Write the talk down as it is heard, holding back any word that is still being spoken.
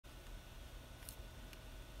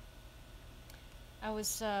I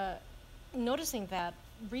was noticing that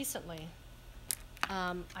recently.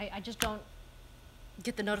 I just don't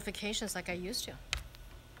get the notifications like I used to.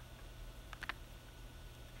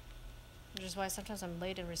 Which is why sometimes I'm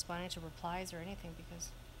late in responding to replies or anything because.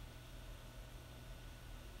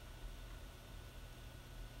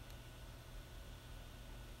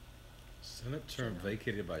 Senate term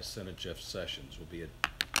vacated by Senator Jeff Sessions will be a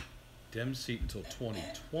Dem seat until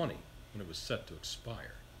 2020 when it was set to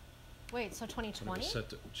expire. Wait, so When it 2020? was set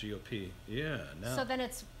to GOP. Yeah, now. So then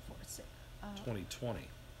it's 2020.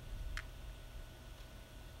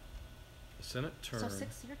 The Senate term. So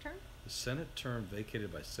 6-year term? The Senate term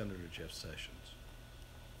vacated by Senator Jeff Sessions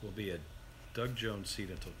will be a Doug Jones seat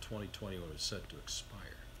until 2020 when it was set to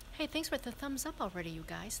expire. Hey, thanks for the thumbs up already, you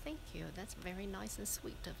guys. Thank you. That's very nice and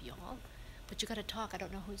sweet of y'all. But you gotta talk. I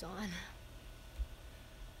don't know who's on.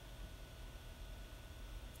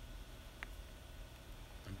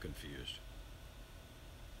 I'm confused.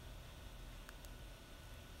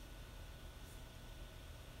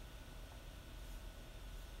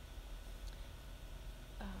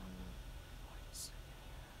 One second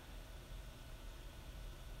here.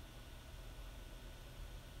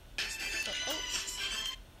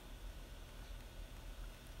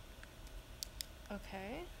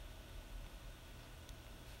 Okay.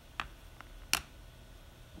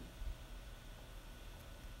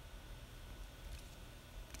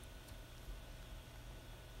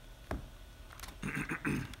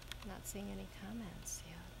 Not seeing any comments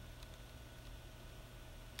yet.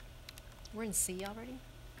 We're in C already?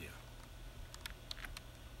 Yeah.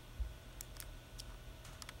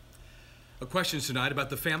 A question tonight about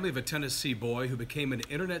the family of a Tennessee boy who became an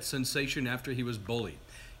internet sensation after he was bullied.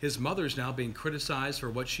 His mother is now being criticized for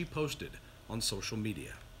what she posted on social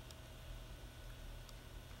media.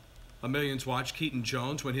 Millions watched Keaton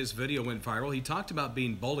Jones when his video went viral. He talked about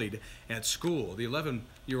being bullied at school. The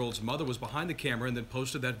 11-year-old's mother was behind the camera and then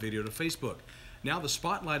posted that video to Facebook. Now the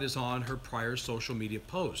spotlight is on her prior social media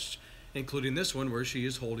posts, including this one where she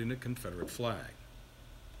is holding a Confederate flag.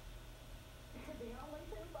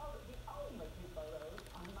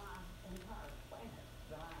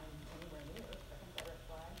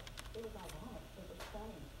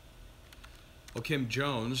 Well, Kim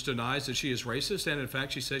Jones denies that she is racist, and in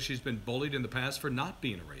fact, she says she's been bullied in the past for not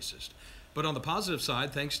being a racist. But on the positive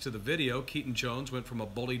side, thanks to the video, Keaton Jones went from a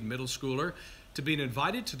bullied middle schooler to being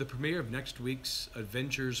invited to the premiere of next week's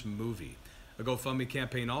Avengers movie. A GoFundMe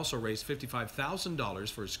campaign also raised $55,000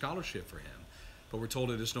 for a scholarship for him, but we're told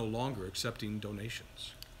it is no longer accepting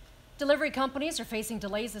donations. Delivery companies are facing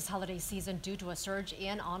delays this holiday season due to a surge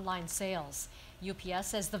in online sales. UPS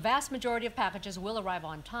says the vast majority of packages will arrive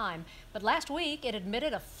on time, but last week it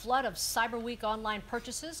admitted a flood of Cyber Week online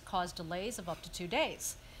purchases caused delays of up to 2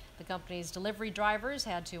 days. The company's delivery drivers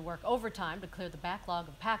had to work overtime to clear the backlog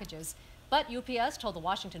of packages, but UPS told the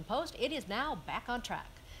Washington Post it is now back on track.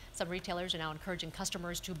 Some retailers are now encouraging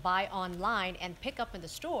customers to buy online and pick up in the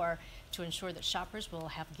store to ensure that shoppers will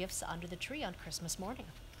have gifts under the tree on Christmas morning.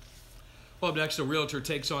 Well, up next, a realtor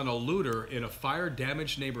takes on a looter in a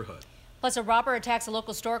fire-damaged neighborhood. Plus, a robber attacks a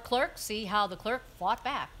local store clerk. See how the clerk fought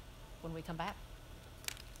back when we come back.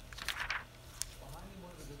 Behind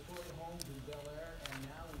one of the Detroit homes in Bel Air, and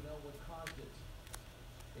now we know what caused it.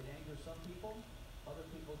 It angers some people. Other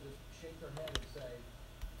people just shake their head and say,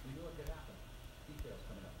 we knew it could happen. Details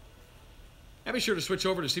coming up. And be sure to switch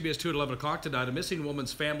over to CBS 2 at 11 o'clock tonight. A missing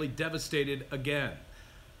woman's family devastated again.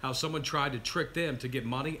 How someone tried to trick them to get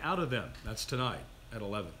money out of them. That's tonight at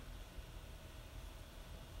 11.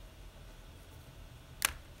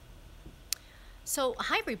 So,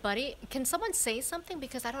 hi everybody. Can someone say something?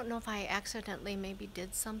 Because I don't know if I accidentally maybe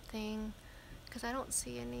did something. Because I don't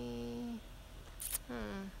see any.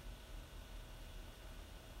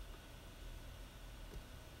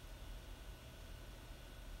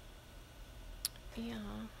 Yeah.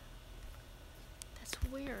 That's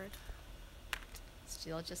weird.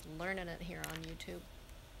 Still just learning it here on YouTube.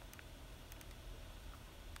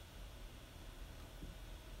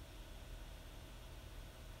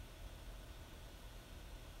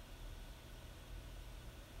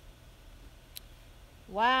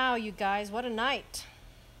 Wow, you guys, what a night.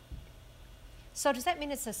 So does that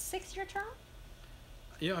mean it's a 6-year term?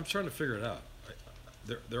 Yeah, I'm trying to figure it out.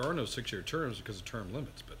 There are no 6-year terms because of term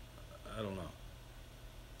limits, but I don't know.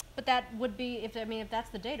 But that would be, if that's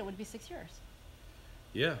the date, it would be 6 years.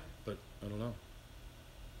 Yeah, but I don't know.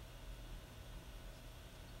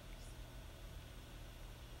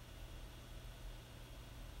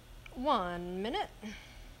 One minute.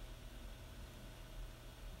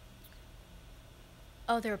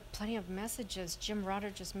 Oh, there are plenty of messages. Jim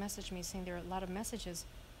Rodder just messaged me saying there are a lot of messages.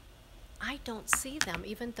 I don't see them,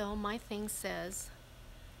 even though my thing says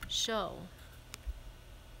show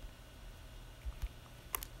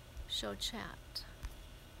chat.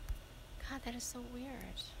 God, that is so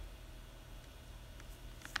weird.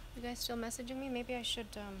 You guys still messaging me? Maybe I should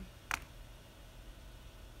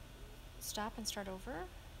stop and start over.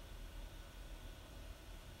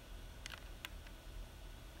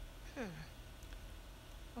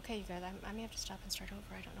 Okay, you guys, I may have to stop and start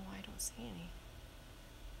over. I don't know why I don't see any.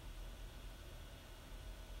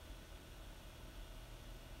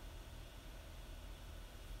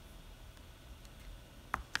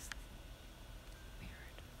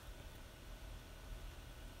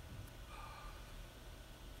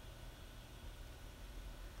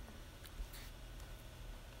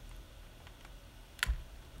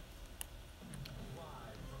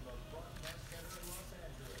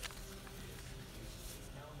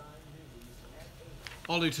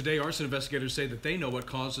 All new today, arson investigators say that they know what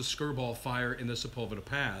caused the Skirball fire in the Sepulveda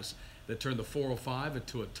Pass that turned the 405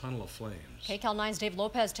 into a tunnel of flames. KCAL 9's Dave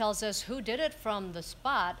Lopez tells us who did it from the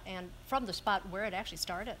spot and from the spot where it actually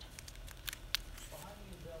started. Behind me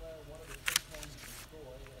in Bel Air, one of the 6 homes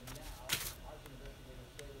destroyed, and now arson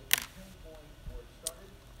investigators say they can pinpoint where it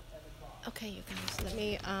started and the cause. Okay, you guys, let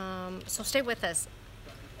me, so stay with us.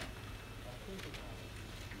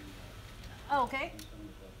 Oh, okay.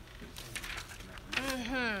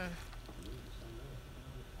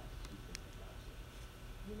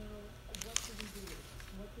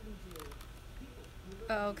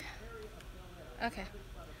 Okay. Okay.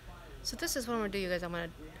 So this is what I'm gonna do, you guys. I'm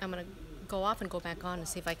gonna go off and go back on and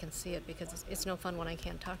see if I can see it, because it's no fun when I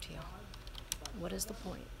can't talk to you. What is the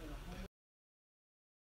point?